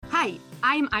Hi,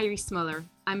 I'm Iris Muller.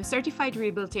 I'm a certified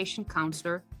rehabilitation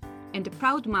counselor and a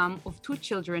proud mom of 2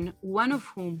 children, one of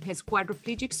whom has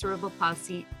quadriplegic cerebral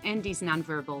palsy and is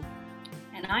nonverbal.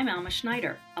 And I'm Alma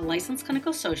Schneider, a licensed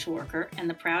clinical social worker and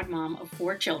the proud mom of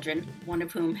 4 children, one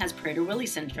of whom has Prader-Willi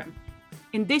syndrome.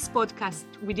 In this podcast,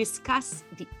 we discuss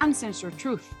the uncensored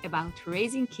truth about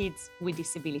raising kids with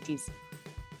disabilities.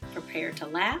 Prepare to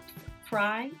laugh,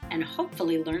 cry, and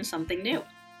hopefully learn something new.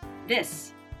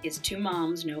 This is 2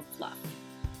 Moms, No Fluff.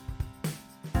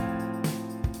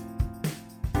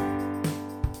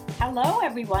 Hello,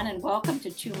 everyone, and welcome to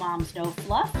 2 Moms, No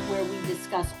Fluff, where we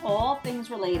discuss all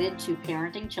things related to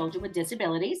parenting children with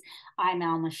disabilities. I'm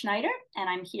Alma Schneider, and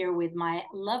I'm here with my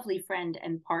lovely friend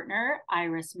and partner,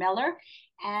 Iris Muller.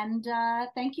 And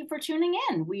thank you for tuning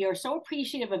in. We are so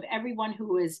appreciative of everyone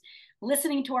who is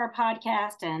listening to our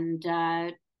podcast,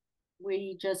 and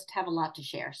we just have a lot to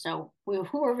share. So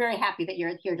we're very happy that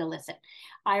you're here to listen.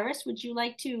 Iris, would you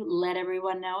like to let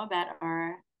everyone know about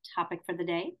our topic for the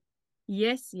day?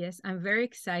 Yes, I'm very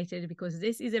excited because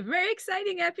this is a very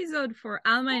exciting episode for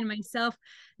Alma and myself.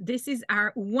 This is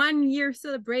our 1-year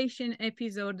celebration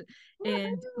episode.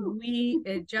 And we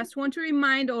just want to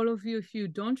remind all of you, if you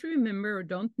don't remember or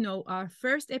don't know, our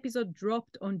first episode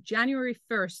dropped on January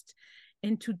 1st.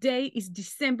 And today is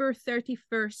December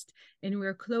 31st, and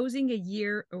we're closing a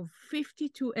year of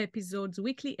 52 episodes,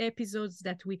 weekly episodes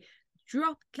that we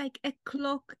dropped like a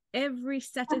clock every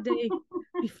Saturday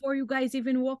before you guys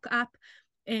even woke up.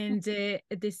 And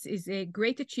this is a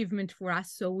great achievement for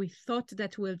us. So we thought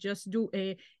that we'll just do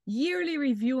a yearly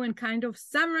review and kind of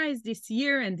summarize this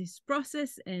year and this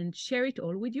process and share it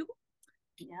all with you.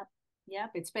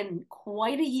 Yep. It's been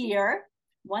quite a year,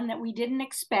 one that we didn't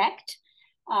expect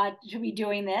to be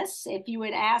doing this. If you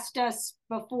had asked us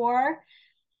before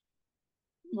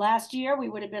last year, we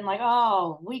would have been like,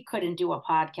 oh, we couldn't do a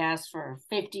podcast for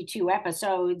 52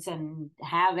 episodes and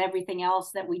have everything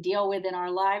else that we deal with in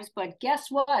our lives. But guess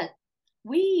what?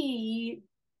 We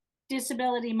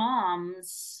disability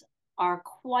moms are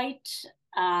quite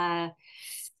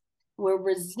we're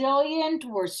resilient,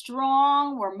 we're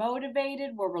strong, we're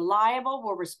motivated, we're reliable,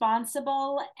 we're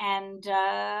responsible, and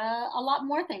a lot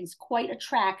more things, quite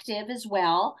attractive as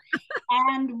well.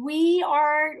 And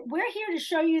we're here to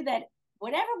show you that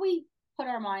whatever we put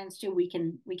our minds to, we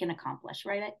can accomplish,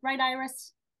 right,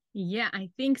 Iris? Yeah, I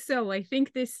think so. I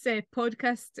think this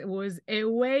podcast was a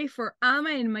way for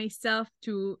Alma and myself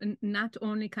to not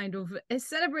only kind of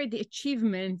celebrate the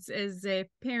achievements as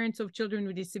parents of children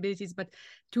with disabilities, but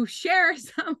to share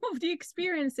some of the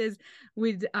experiences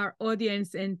with our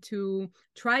audience and to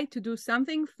try to do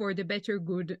something for the better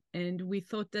good. And we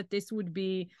thought that this would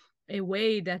be a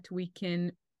way that we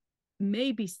can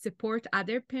maybe support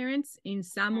other parents in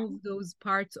some of those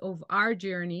parts of our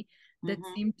journey that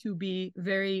seem to be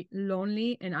very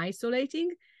lonely and isolating,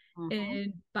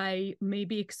 and by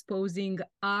maybe exposing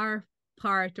our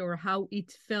part or how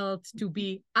it felt to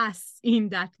be us in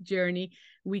that journey,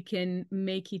 we can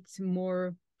make it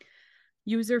more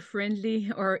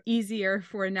user-friendly or easier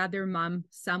for another mom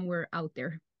somewhere out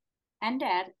there. And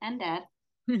dad.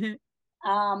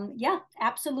 Yeah,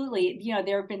 absolutely.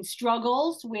 There have been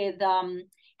struggles with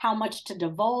how much to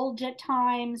divulge at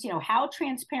times, how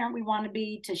transparent we want to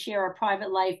be to share our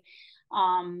private life.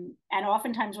 And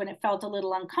oftentimes when it felt a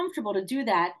little uncomfortable to do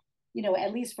that,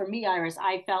 at least for me, Iris,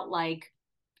 I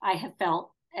have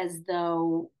felt as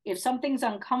though if something's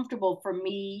uncomfortable for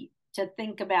me to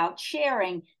think about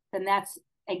sharing, then that's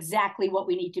exactly what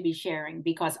we need to be sharing,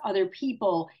 because other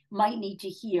people might need to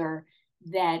hear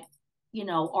that,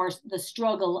 the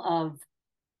struggle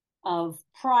of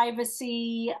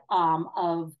privacy,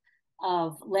 of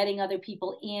letting other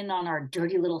people in on our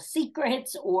dirty little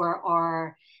secrets,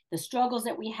 or the struggles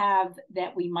that we have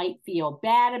that we might feel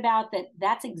bad about,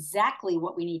 that's exactly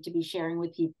what we need to be sharing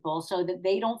with people so that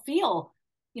they don't feel,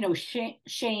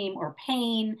 shame or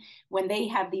pain when they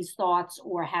have these thoughts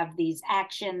or have these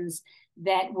actions,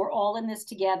 that we're all in this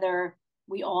together.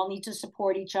 We all need to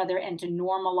support each other and to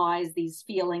normalize these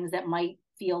feelings that might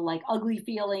feel like ugly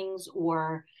feelings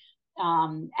or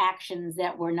actions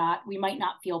that we might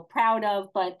not feel proud of,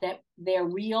 but that they're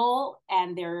real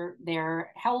and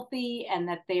they're healthy, and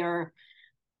that they're,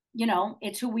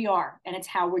 it's who we are and it's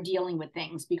how we're dealing with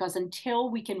things. Because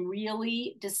until we can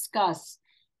really discuss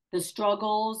the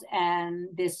struggles and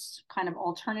this kind of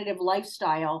alternative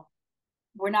lifestyle,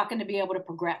 we're not going to be able to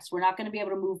progress. We're not going to be able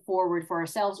to move forward for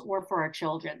ourselves or for our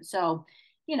children. So,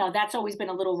 that's always been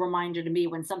a little reminder to me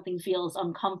when something feels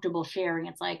uncomfortable sharing.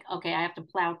 It's like, okay, I have to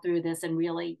plow through this and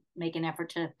really make an effort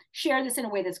to share this in a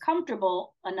way that's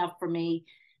comfortable enough for me,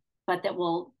 but that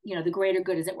will, the greater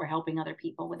good is that we're helping other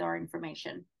people with our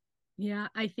information. Yeah,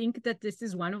 I think that this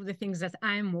is one of the things that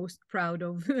I'm most proud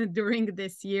of during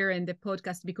this year and the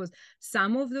podcast, because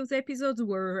some of those episodes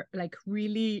were like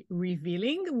really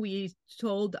revealing. We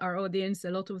told our audience a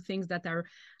lot of things that are,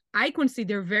 I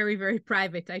consider, very, very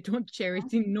private. I don't share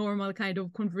it in normal kind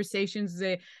of conversations,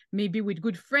 maybe with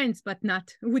good friends, but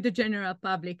not with the general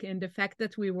public. And the fact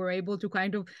that we were able to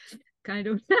kind of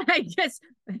I guess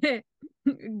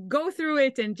go through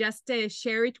it and just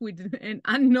share it with an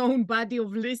unknown body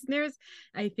of listeners,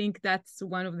 I think that's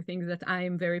one of the things that I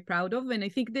am very proud of. And I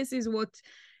think this is what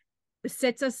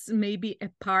sets us maybe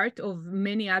apart of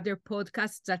many other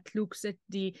podcasts that looks at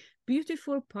the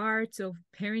beautiful parts of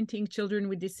parenting children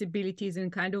with disabilities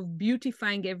and kind of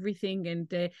beautifying everything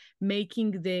and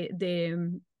making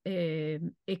the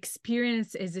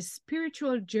experience as a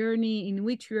spiritual journey in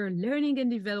which we are learning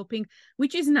and developing,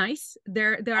 which is nice.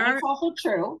 There and are, it's also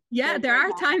true. yeah, there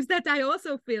are times that I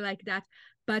also feel like that,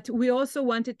 but we also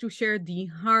wanted to share the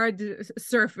hard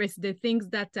surface, the things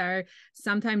that are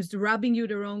sometimes rubbing you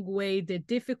the wrong way, the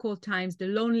difficult times, the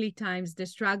lonely times, the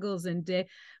struggles, and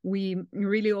we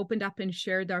really opened up and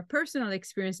shared our personal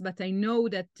experience. But I know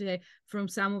that from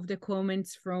some of the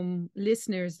comments from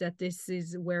listeners that this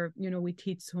is where, you know, it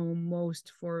hits home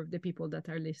most for the people that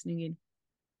are listening in.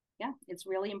 Yeah, it's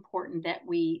really important that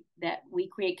we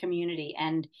create community.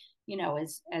 And, you know,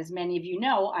 as many of you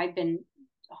know, I've been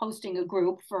hosting a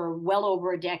group for well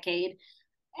over a decade.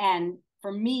 And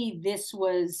for me, this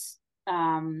was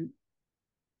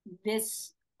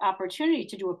this opportunity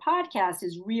to do a podcast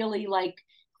is really like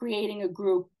creating a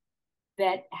group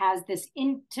that has this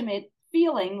intimate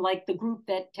feeling, like the group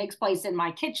that takes place in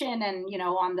my kitchen and, you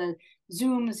know, on the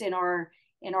Zooms in our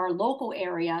local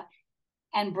area,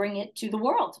 and bring it to the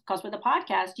world. Because with a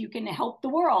podcast, you can help the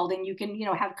world and you can, you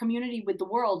know, have community with the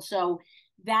world. So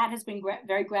that has been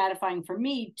very gratifying for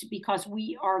me because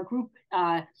our group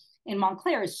in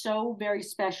Montclair is so very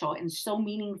special and so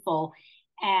meaningful.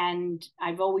 And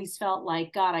I've always felt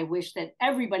like, God, I wish that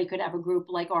everybody could have a group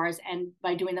like ours. And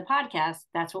by doing the podcast,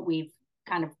 that's what we've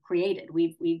kind of created.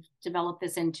 We've developed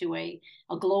this into a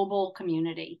global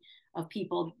community of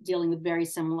people dealing with very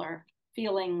similar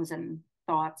feelings and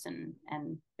thoughts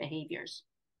and behaviors.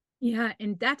 Yeah,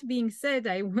 and that being said,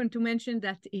 I want to mention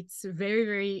that it's very,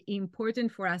 very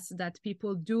important for us that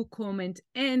people do comment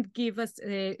and give us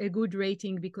a good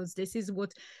rating, because this is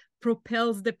what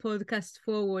propels the podcast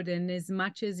forward. And as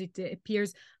much as it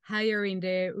appears higher in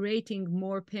the rating,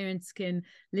 more parents can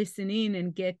listen in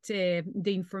and get the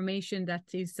information that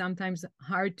is sometimes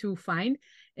hard to find.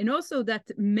 And also that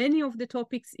many of the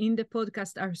topics in the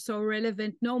podcast are so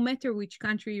relevant, no matter which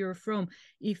country you're from.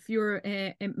 If you're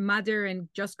a mother and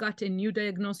just got a new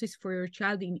diagnosis for your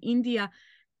child in India,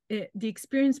 the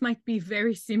experience might be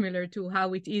very similar to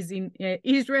how it is in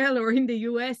Israel or in the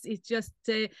US. It's just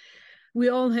we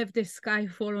all have the sky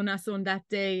fall on us on that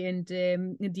day, and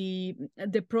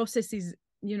the process is,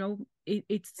 you know,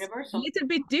 it's universal. A little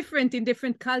bit different in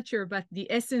different culture, but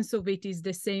the essence of it is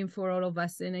the same for all of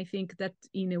us. And I think that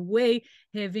in a way,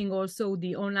 having also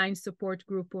the online support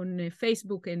group on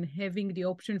Facebook and having the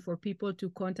option for people to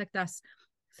contact us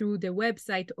through the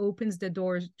website opens the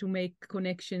doors to make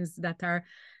connections that are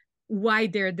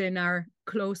wider than our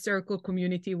close circle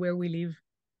community where we live.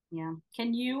 Yeah.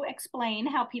 Can you explain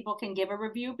how people can give a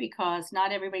review? Because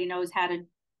not everybody knows how to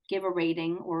give a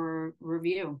rating or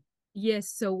review. Yes.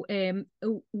 So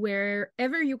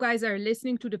wherever you guys are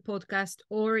listening to the podcast,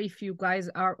 or if you guys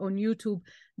are on YouTube,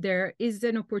 there is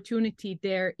an opportunity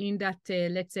there in that,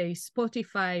 let's say,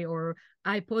 Spotify or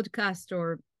iPodcast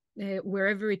or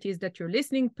wherever it is that you're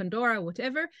listening, Pandora,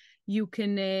 whatever, you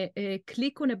can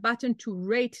click on a button to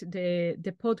rate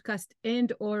the podcast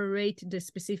and or rate the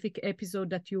specific episode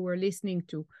that you were listening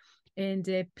to.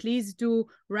 And please do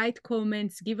write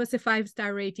comments, give us a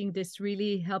 5-star rating. This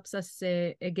really helps us,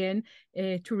 again,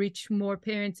 to reach more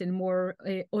parents and more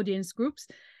audience groups.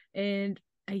 And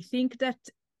I think that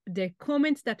the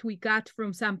comments that we got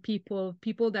from some people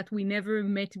that we never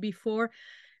met before,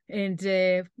 and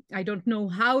I don't know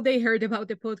how they heard about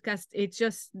the podcast. It's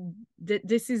just that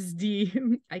this is the,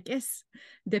 I guess,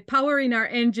 the power in our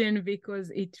engine,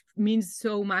 because it means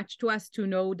so much to us to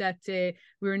know that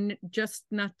we're just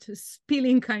not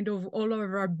spilling kind of all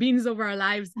over our beans of our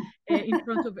lives in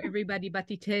front of everybody,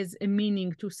 but it has a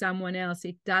meaning to someone else.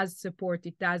 It does support,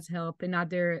 it does help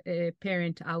another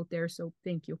parent out there. So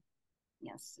thank you.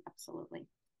 Yes, absolutely.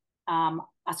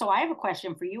 So I have a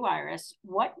question for you, Iris.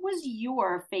 What was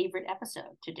your favorite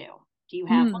episode to do? Do you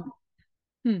have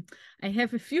one? I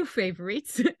have a few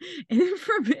favorites and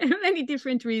for many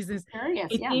different reasons. I'm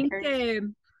curious. I think,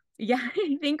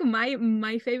 I think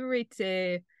my favorite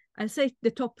I'll say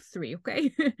the top three,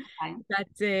 okay? Okay.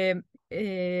 That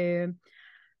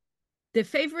the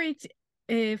favorite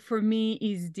for me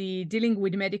is the dealing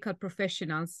with medical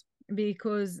professionals,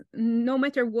 because no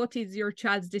matter what is your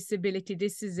child's disability,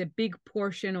 this is a big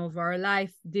portion of our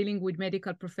life, dealing with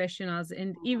medical professionals.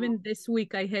 And even this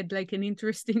week, I had like an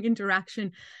interesting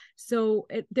interaction. So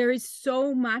there is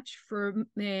so much for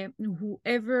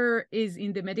whoever is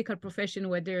in the medical profession,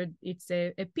 whether it's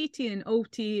a PT, an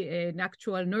OT, an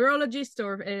actual neurologist,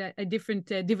 or a different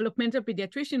developmental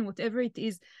pediatrician, whatever it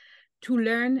is, to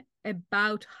learn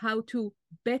about how to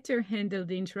better handle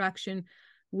the interaction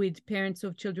with parents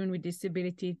of children with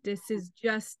disability. This is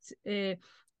just a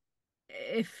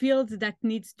field that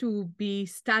needs to be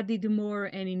studied more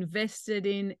and invested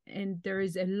in, and there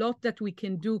is a lot that we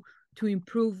can do to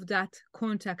improve that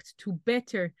contact, to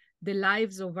better the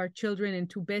lives of our children and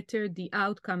to better the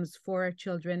outcomes for our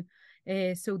children.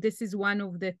 So this is one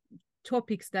of the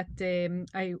topics that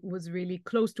I was really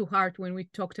close to heart when we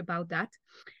talked about that.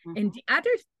 And the other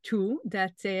two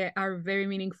that are very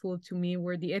meaningful to me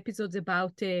were the episodes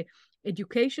about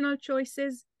educational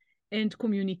choices and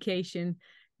communication,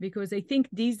 because I think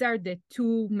these are the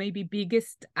two maybe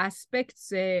biggest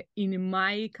aspects in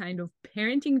my kind of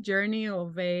parenting journey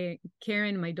of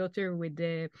Karen, my daughter with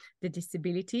the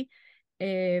disability.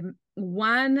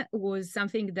 One was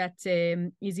something that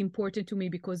is important to me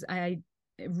because I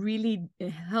really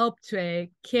helped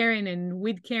Karen, and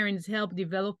with Karen's help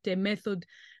developed a method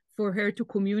for her to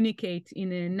communicate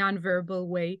in a nonverbal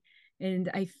way. And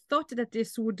I thought that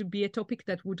this would be a topic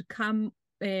that would come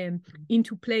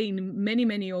into play in many,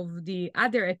 many of the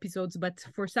other episodes, but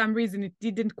for some reason it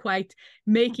didn't quite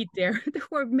make it there. There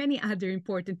were many other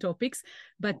important topics,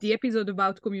 but the episode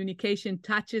about communication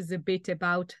touches a bit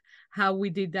about how we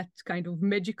did that kind of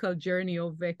magical journey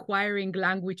of acquiring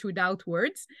language without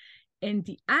words. And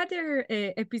the other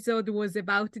episode was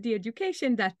about the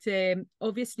education that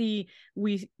obviously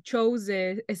we chose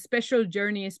a special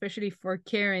journey, especially for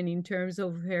Karen in terms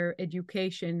of her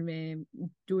education,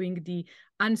 doing the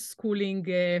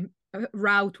unschooling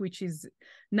route, which is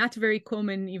not very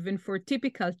common even for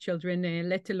typical children,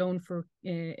 let alone for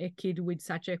a kid with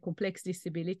such a complex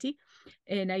disability.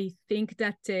 And I think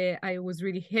that I was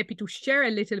really happy to share a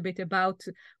little bit about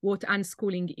what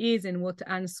unschooling is and what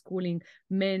unschooling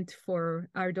meant for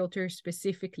our daughter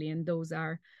specifically. And those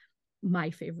are my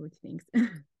favorite things.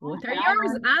 What are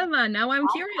yours, Alma? Now I'm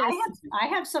curious. I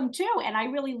have some too, and I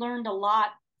really learned a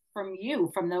lot from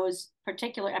you from those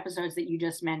particular episodes that you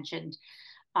just mentioned.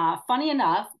 Funny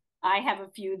enough, I have a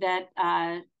few that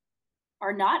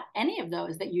are not any of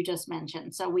those that you just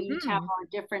mentioned. So we each have our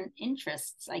different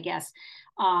interests, I guess.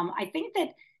 I think that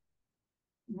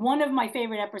one of my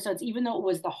favorite episodes, even though it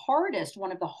was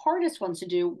one of the hardest ones to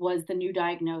do, was the new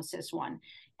diagnosis one.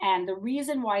 And the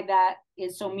reason why that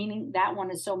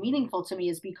one is so meaningful to me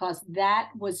is because that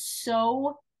was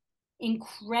so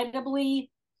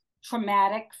incredibly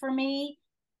traumatic for me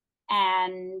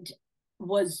and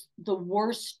was the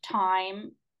worst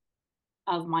time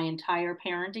of my entire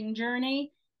parenting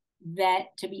journey,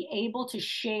 that to be able to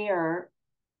share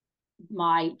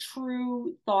my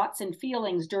true thoughts and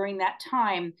feelings during that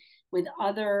time with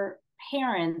other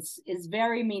parents is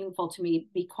very meaningful to me,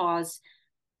 because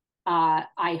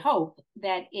I hope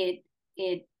that it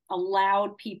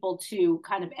allowed people to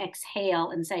kind of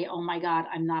exhale and say, oh my God,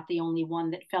 I'm not the only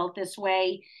one that felt this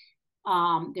way.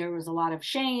 There was a lot of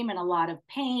shame and a lot of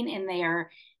pain in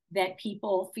there that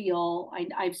people feel.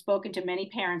 I've spoken to many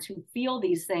parents who feel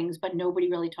these things, but nobody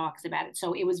really talks about it.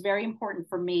 So it was very important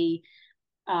for me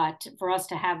for us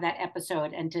to have that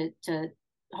episode and to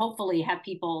hopefully have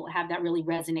people have that really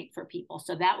resonate for people.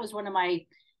 So that was one of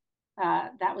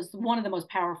the most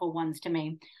powerful ones to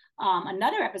me.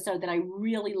 Another episode that I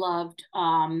really loved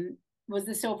was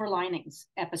the Silver Linings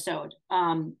episode,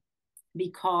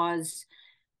 because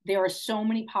there are so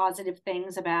many positive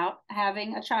things about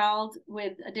having a child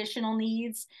with additional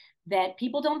needs that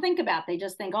people don't think about. They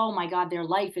just think, oh my God, their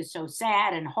life is so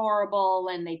sad and horrible,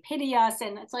 and they pity us.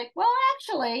 And it's like, well,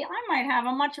 actually, I might have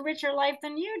a much richer life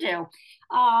than you do.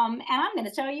 And I'm going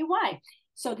to tell you why.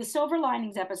 So the Silver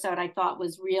Linings episode, I thought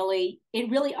it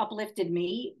really uplifted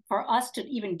me. For us to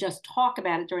even just talk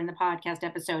about it during the podcast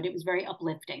episode, it was very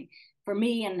uplifting for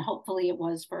me, and hopefully it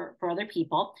was for other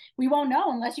people. We won't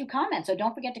know unless you comment. So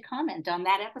don't forget to comment on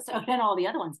that episode and all the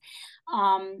other ones.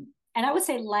 And I would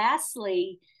say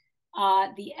lastly,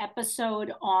 the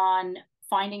episode on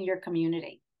finding your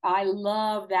community. I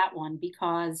love that one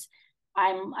because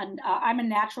I'm a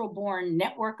natural born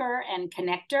networker and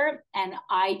connector. And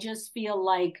I just feel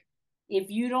like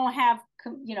if you don't have,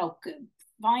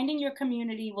 finding your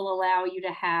community will allow you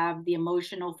to have the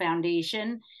emotional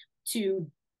foundation to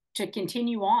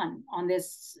continue on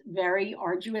this very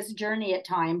arduous journey at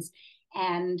times.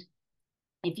 And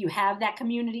if you have that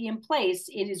community in place,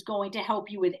 it is going to help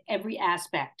you with every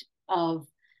aspect of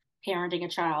parenting a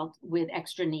child with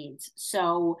extra needs.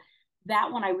 So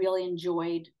that one I really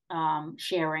enjoyed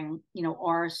sharing,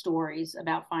 our stories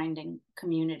about finding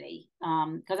community,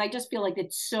 because I just feel like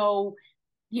it's so,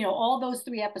 all those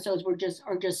 3 episodes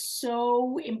are just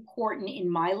so important in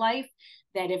my life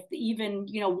that if even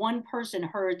one person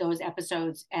heard those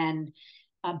episodes and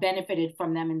benefited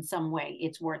from them in some way,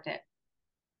 it's worth it.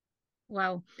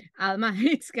 Wow, Alma,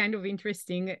 it's kind of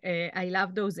interesting. I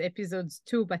love those episodes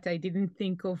too, but I didn't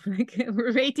think of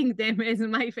rating them as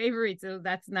my favorite. So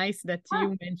that's nice that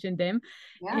you mentioned them.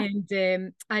 Yeah.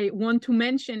 And I want to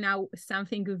mention now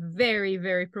something very,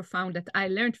 very profound that I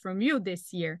learned from you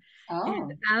this year.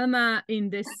 And Alma, in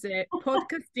this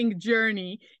podcasting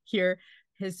journey here,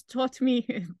 has taught me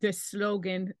the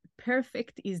slogan,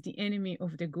 "Perfect is the enemy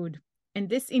of the good." And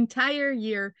this entire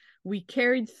year, we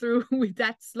carried through with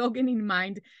that slogan in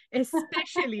mind,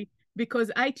 especially because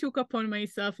I took upon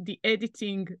myself the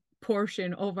editing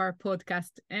portion of our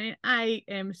podcast. And I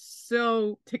am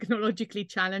so technologically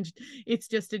challenged. It's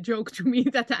just a joke to me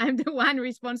that I'm the one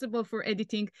responsible for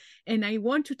editing. And I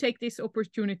want to take this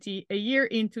opportunity a year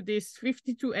into this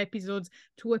 52 episodes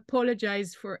to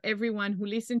apologize for everyone who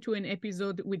listened to an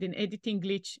episode with an editing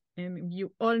glitch. And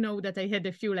you all know that I had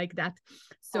a few like that.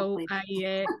 So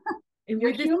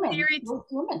with the spirit,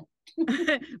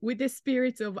 with the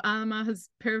spirit of Alma's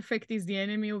 "perfect is the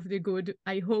enemy of the good,"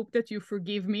 I hope that you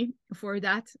forgive me for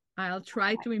that. I'll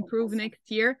try to improve next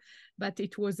year, but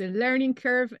it was a learning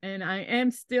curve, and I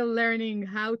am still learning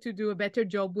how to do a better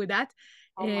job with that.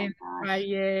 I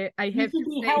have to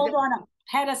be held on a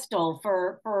pedestal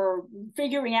for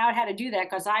figuring out how to do that,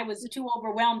 because I was too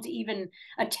overwhelmed to even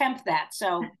attempt that.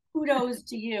 So kudos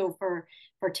to you for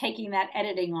taking that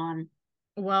editing on.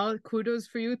 Well, kudos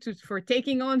for you for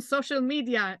taking on social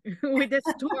media with a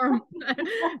storm.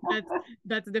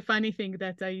 That's the funny thing,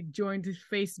 that I joined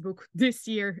Facebook this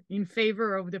year in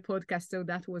favor of the podcast. So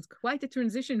that was quite a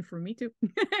transition for me too.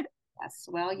 Yes,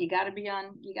 well, you got to be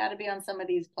on some of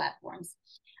these platforms.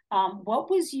 What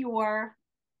was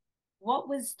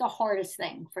the hardest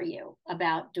thing for you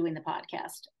about doing the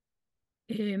podcast?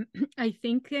 I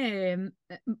think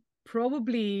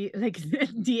probably like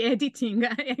the editing.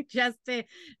 I just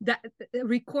that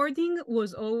recording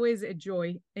was always a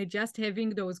joy, just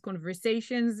having those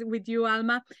conversations with you,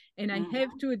 Alma. And I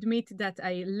have to admit that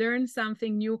I learn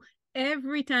something new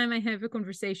every time I have a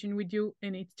conversation with you,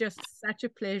 and it's just such a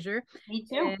pleasure. Me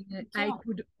too. I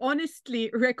could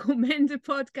honestly recommend the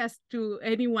podcast to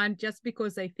anyone, just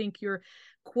because I think you're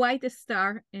quite a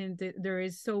star, and there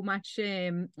is so much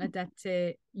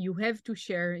that you have to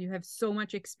share. You have so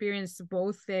much experience,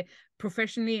 both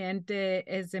professionally and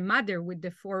as a mother with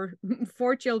the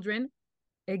four children.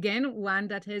 Again, one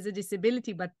that has a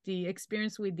disability, but the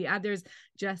experience with the others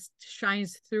just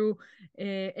shines through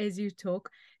as you talk.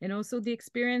 And also the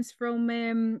experience from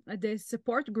the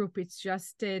support group. It's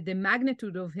just the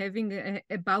magnitude of having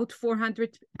about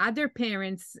 400 other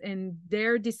parents and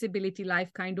their disability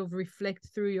life kind of reflect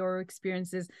through your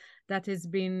experiences. That has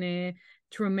been a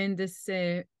tremendous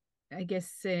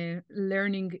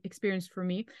learning experience for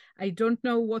me. I don't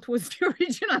know what was the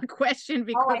original question.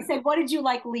 I said, what did you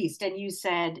like least? And you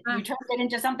said, you turned it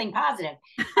into something positive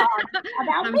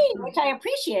about me, which I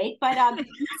appreciate. But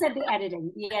you said the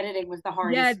editing. The editing was the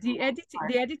hardest. Yeah,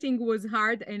 the editing was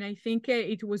hard. And I think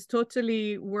it was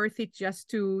totally worth it just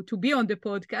to be on the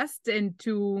podcast and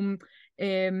to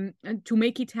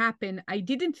make it happen. I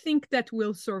didn't think that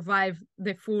we'll survive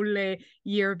the full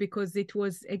year, because it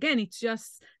was, again, it's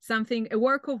just a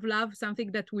work of love,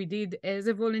 something that we did as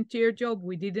a volunteer job.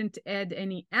 We didn't add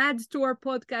any ads to our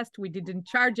podcast. We didn't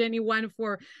charge anyone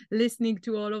for listening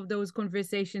to all of those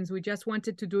conversations. We just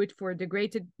wanted to do it for the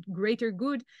greater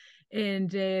good.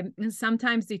 And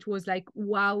sometimes it was like,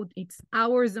 wow, it's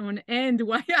hours on end.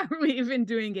 Why are we even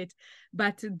doing it?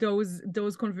 But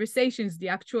those conversations, the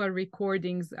actual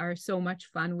recordings, are so much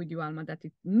fun with you, Alma, that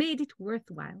it made it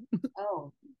worthwhile.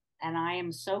 Oh, and I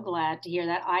am so glad to hear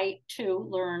that. I too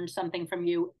learned something from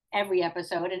you every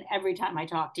episode and every time I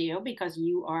talk to you, because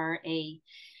you are a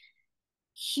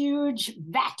huge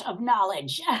vat of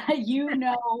knowledge. You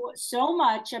know so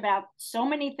much about so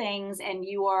many things, and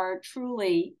you are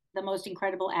truly the most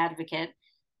incredible advocate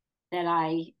that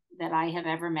I have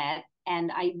ever met.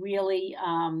 And I really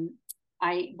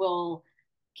I will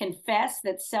confess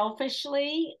that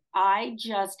selfishly, I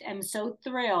just am so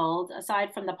thrilled,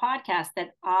 aside from the podcast,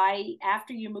 that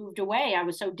after you moved away, I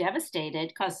was so devastated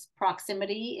because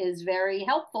proximity is very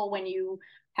helpful when you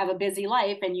have a busy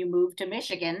life and you move to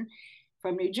Michigan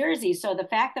from New Jersey. So the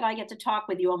fact that I get to talk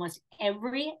with you almost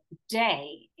every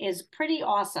day is pretty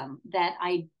awesome. That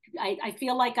I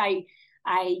feel like I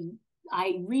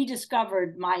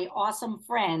rediscovered my awesome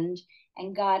friend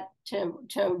and got to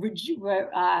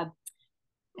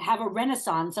have a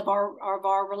renaissance of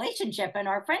our relationship and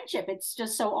our friendship. It's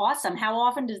just so awesome. How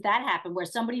often does that happen, where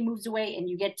somebody moves away and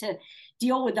you get to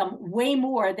deal with them way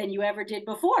more than you ever did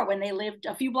before when they lived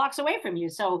a few blocks away from you?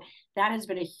 So that has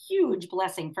been a huge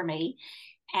blessing for me.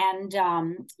 And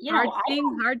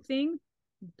hard thing.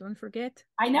 Don't forget.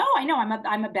 I know.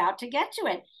 I'm about to get to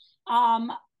it.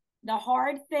 The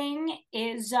hard thing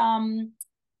is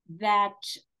that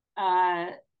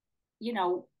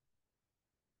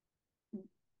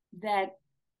that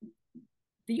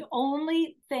the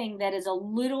only thing that is a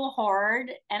little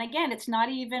hard, and again, it's not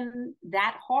even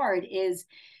that hard, is,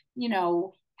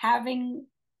 having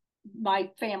my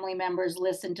family members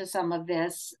listen to some of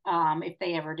this, if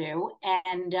they ever do,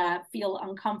 and feel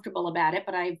uncomfortable about it.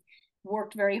 But I've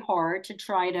worked very hard to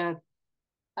try to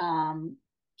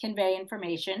convey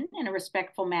information in a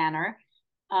respectful manner.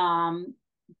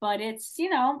 But it's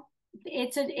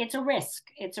a risk.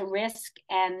 It's a risk,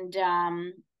 and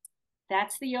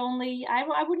that's the only, I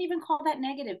wouldn't even call that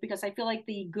negative, because I feel like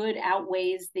the good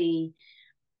outweighs the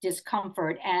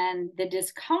discomfort. And the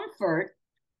discomfort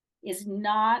is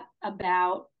not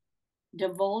about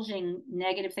divulging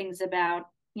negative things about,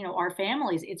 our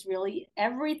families. It's really,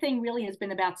 everything really has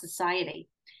been about society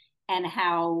and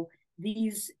how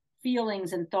these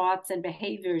feelings and thoughts and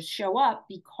behaviors show up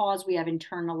because we have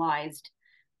internalized,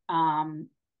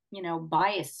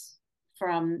 bias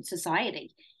from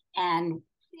society.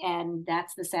 And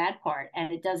that's the sad part.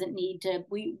 And it doesn't need to,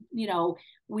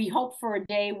 we hope for a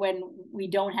day when we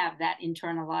don't have that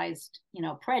internalized,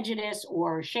 prejudice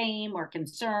or shame or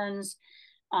concerns,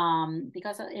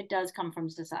 because it does come from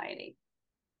society.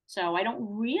 So I don't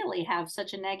really have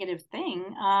such a negative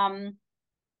thing.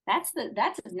 That's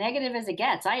as negative as it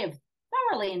gets. I have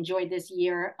thoroughly enjoyed this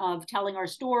year of telling our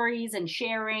stories and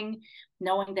sharing,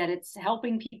 knowing that it's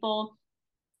helping people.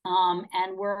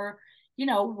 And we're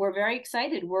very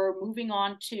excited. We're moving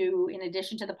on to, in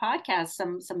addition to the podcast,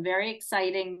 some very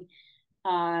exciting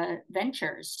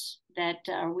ventures that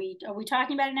are we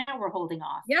talking about it now? We're holding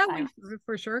off. Yeah, we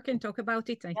for sure can talk about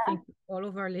it. I think all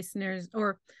of our listeners,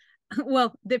 or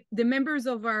well, the members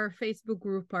of our Facebook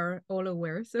group are all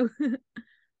aware. So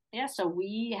yeah, so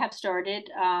we have started,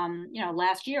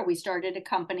 last year we started a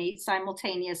company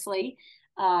simultaneously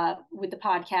with the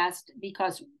podcast,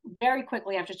 because very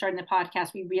quickly after starting the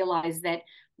podcast, we realized that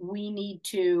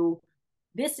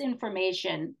this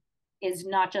information is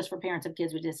not just for parents of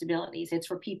kids with disabilities. It's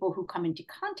for people who come into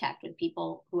contact with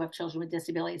people who have children with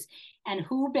disabilities. And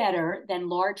who better than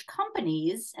large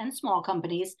companies and small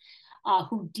companies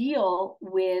who deal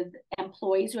with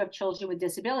employees who have children with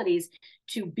disabilities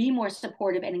to be more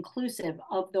supportive and inclusive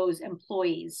of those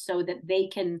employees, so that they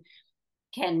can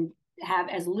have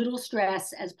as little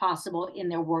stress as possible in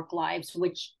their work lives,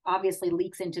 which obviously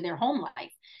leaks into their home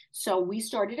life. So we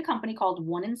started a company called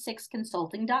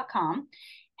 1in6consulting.com,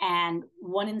 and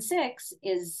 1 in 6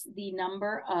 is the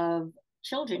number of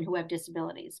children who have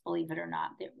disabilities, believe it or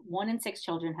not. 1 in 6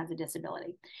 children has a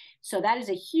disability. So that is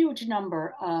a huge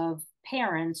number of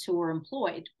parents who are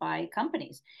employed by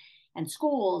companies and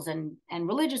schools and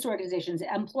religious organizations,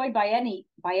 employed by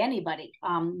anybody.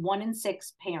 1 in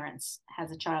 6 parents has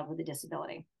a child with a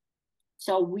disability.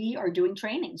 So we are doing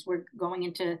trainings. We're going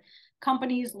into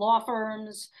companies, law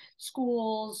firms,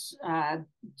 schools,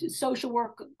 social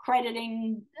work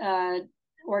crediting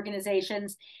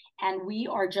organizations, and we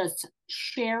are just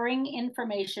sharing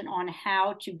information on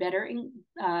how to better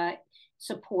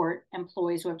support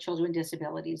employees who have children with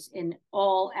disabilities in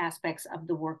all aspects of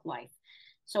the work life.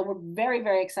 So we're very,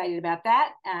 very excited about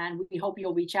that. And we hope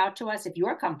you'll reach out to us if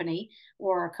your company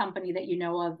or a company that you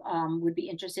know of would be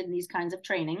interested in these kinds of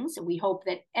trainings. We hope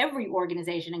that every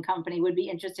organization and company would be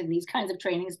interested in these kinds of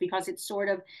trainings, because it's sort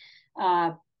of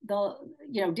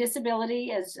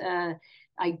disability as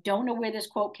I don't know where this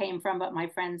quote came from, but my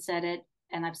friend said it,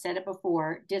 and I've said it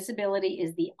before: disability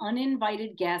is the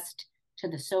uninvited guest to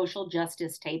the social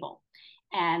justice table.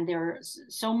 And there's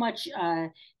so much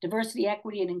diversity,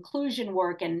 equity, and inclusion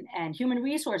work and human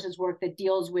resources work that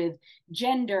deals with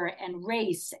gender and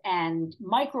race and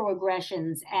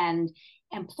microaggressions and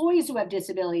employees who have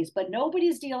disabilities, but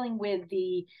nobody's dealing with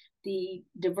the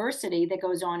diversity that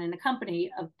goes on in a company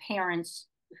of parents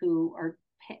who are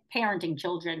parenting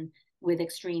children with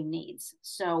extreme needs.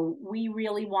 So we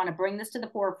really want to bring this to the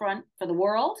forefront for the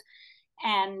world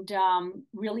and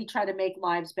really try to make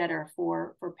lives better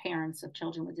for parents of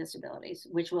children with disabilities,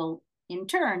 which will in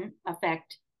turn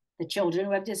affect the children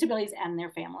who have disabilities and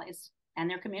their families and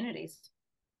their communities.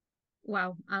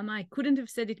 Wow, I couldn't have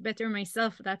said it better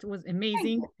myself. That was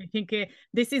amazing. I think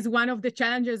this is one of the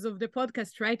challenges of the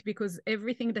podcast, right? Because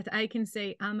everything that I can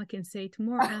say, Alma can say it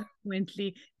more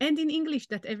eloquently and in English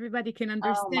that everybody can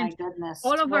understand. Oh my goodness.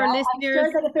 All of our listeners.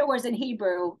 I'm sure that if it was in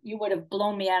Hebrew, you would have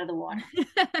blown me out of the water.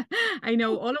 I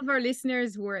know all of our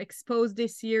listeners were exposed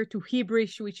this year to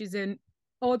Hebrewish, which is an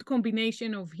odd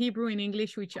combination of Hebrew and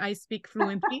English, which I speak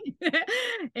fluently.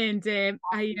 And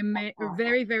I am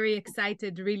very, very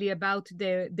excited really about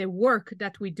the work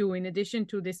that we do. In addition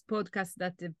to this podcast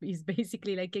that is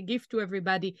basically like a gift to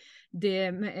everybody,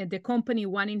 the company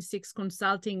 1 in 6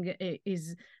 Consulting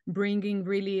is bringing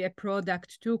really a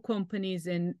product to companies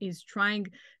and is trying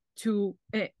to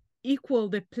equal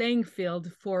the playing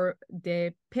field for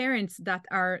the parents that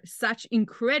are such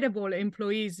incredible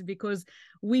employees, because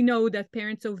we know that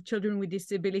parents of children with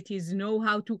disabilities know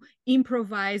how to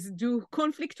improvise, do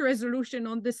conflict resolution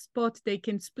on the spot. They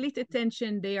can split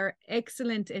attention. They are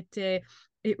excellent at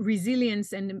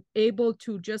resilience and able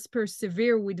to just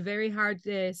persevere with very hard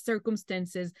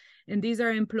circumstances. And these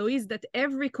are employees that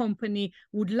every company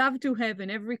would love to have,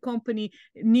 and every company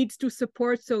needs to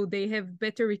support so they have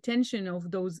better retention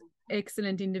of those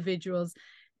excellent individuals.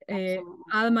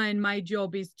 Alma and my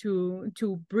job is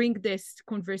to bring this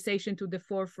conversation to the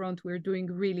forefront. We're doing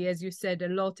really, as you said, a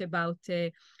lot about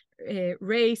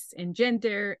race and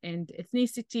gender and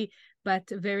ethnicity, but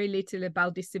very little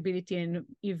about disability and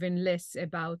even less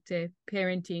about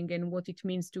parenting and what it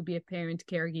means to be a parent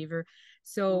caregiver.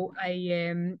 So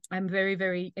I'm very,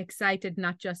 very excited,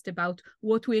 not just about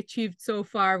what we achieved so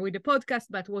far with the podcast,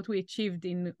 but what we achieved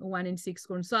in 1 in 6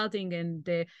 Consulting and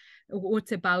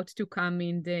what's about to come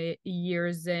in the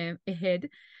years ahead.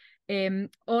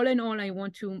 All in all, I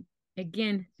want to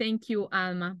again thank you,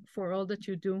 Alma, for all that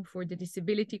you do for the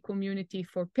disability community,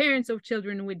 for parents of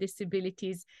children with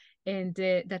disabilities, and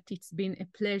that it's been a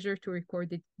pleasure to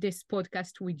record this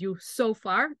podcast with you so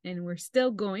far, and we're still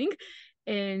going.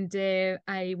 And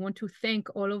I want to thank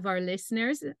all of our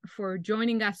listeners for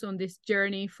joining us on this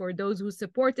journey, for those who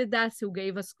supported us, who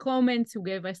gave us comments, who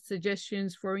gave us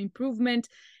suggestions for improvement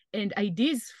and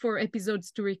ideas for episodes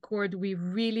to record. We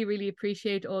really, really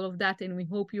appreciate all of that. And we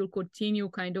hope you'll continue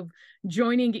kind of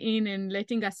joining in and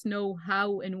letting us know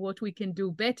how and what we can do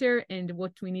better and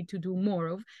what we need to do more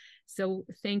of. So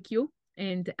thank you.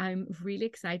 And I'm really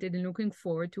excited and looking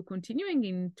forward to continuing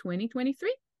in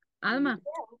 2023. Alma.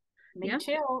 Me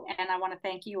too. And I want to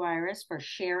thank you, Iris, for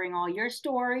sharing all your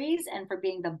stories and for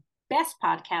being the best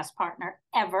podcast partner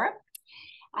ever.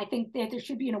 I think that there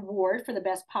should be an award for the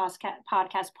best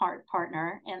podcast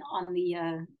partner and on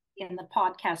the in the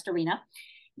podcast arena.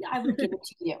 I would give it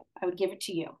to you. I would give it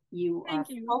to you. You are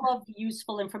full of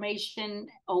useful information,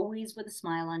 always with a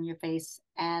smile on your face.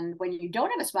 And when you don't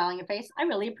have a smile on your face, I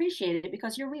really appreciate it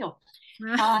because you're real.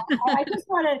 I just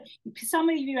want to, some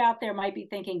of you out there might be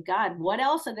thinking, God, what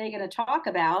else are they going to talk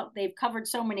about? They've covered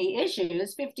so many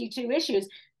issues, 52 issues.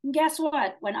 And guess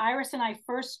what? When Iris and I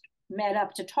first met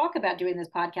up to talk about doing this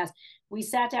podcast, we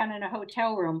sat down in a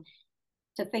hotel room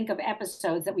to think of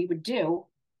episodes that we would do.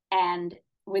 And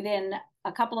within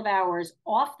a couple of hours,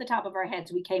 off the top of our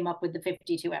heads, we came up with the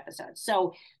 52 episodes.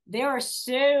 So there are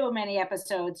so many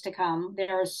episodes to come.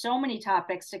 There are so many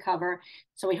topics to cover.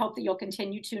 So we hope that you'll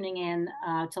continue tuning in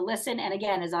to listen. And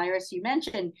again, as Iris, you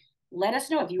mentioned, let us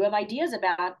know if you have ideas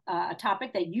about a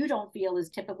topic that you don't feel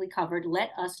is typically covered. Let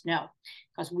us know,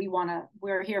 because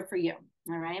we're here for you.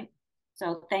 All right.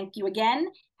 So thank you again.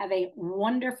 Have a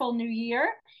wonderful new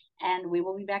year. And we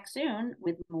will be back soon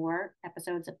with more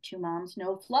episodes of Two Moms,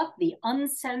 No Fluff, the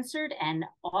uncensored and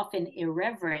often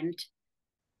irreverent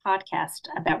podcast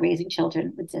about raising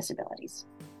children with disabilities.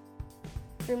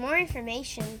 For more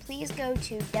information, please go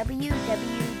to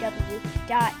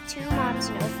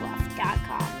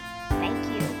www.twomomsnofluff.com. Thank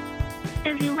you.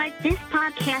 If you like this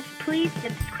podcast, please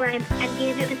subscribe and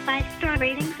give it a 5-star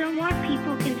rating so more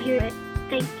people can hear it.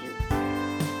 Thank you.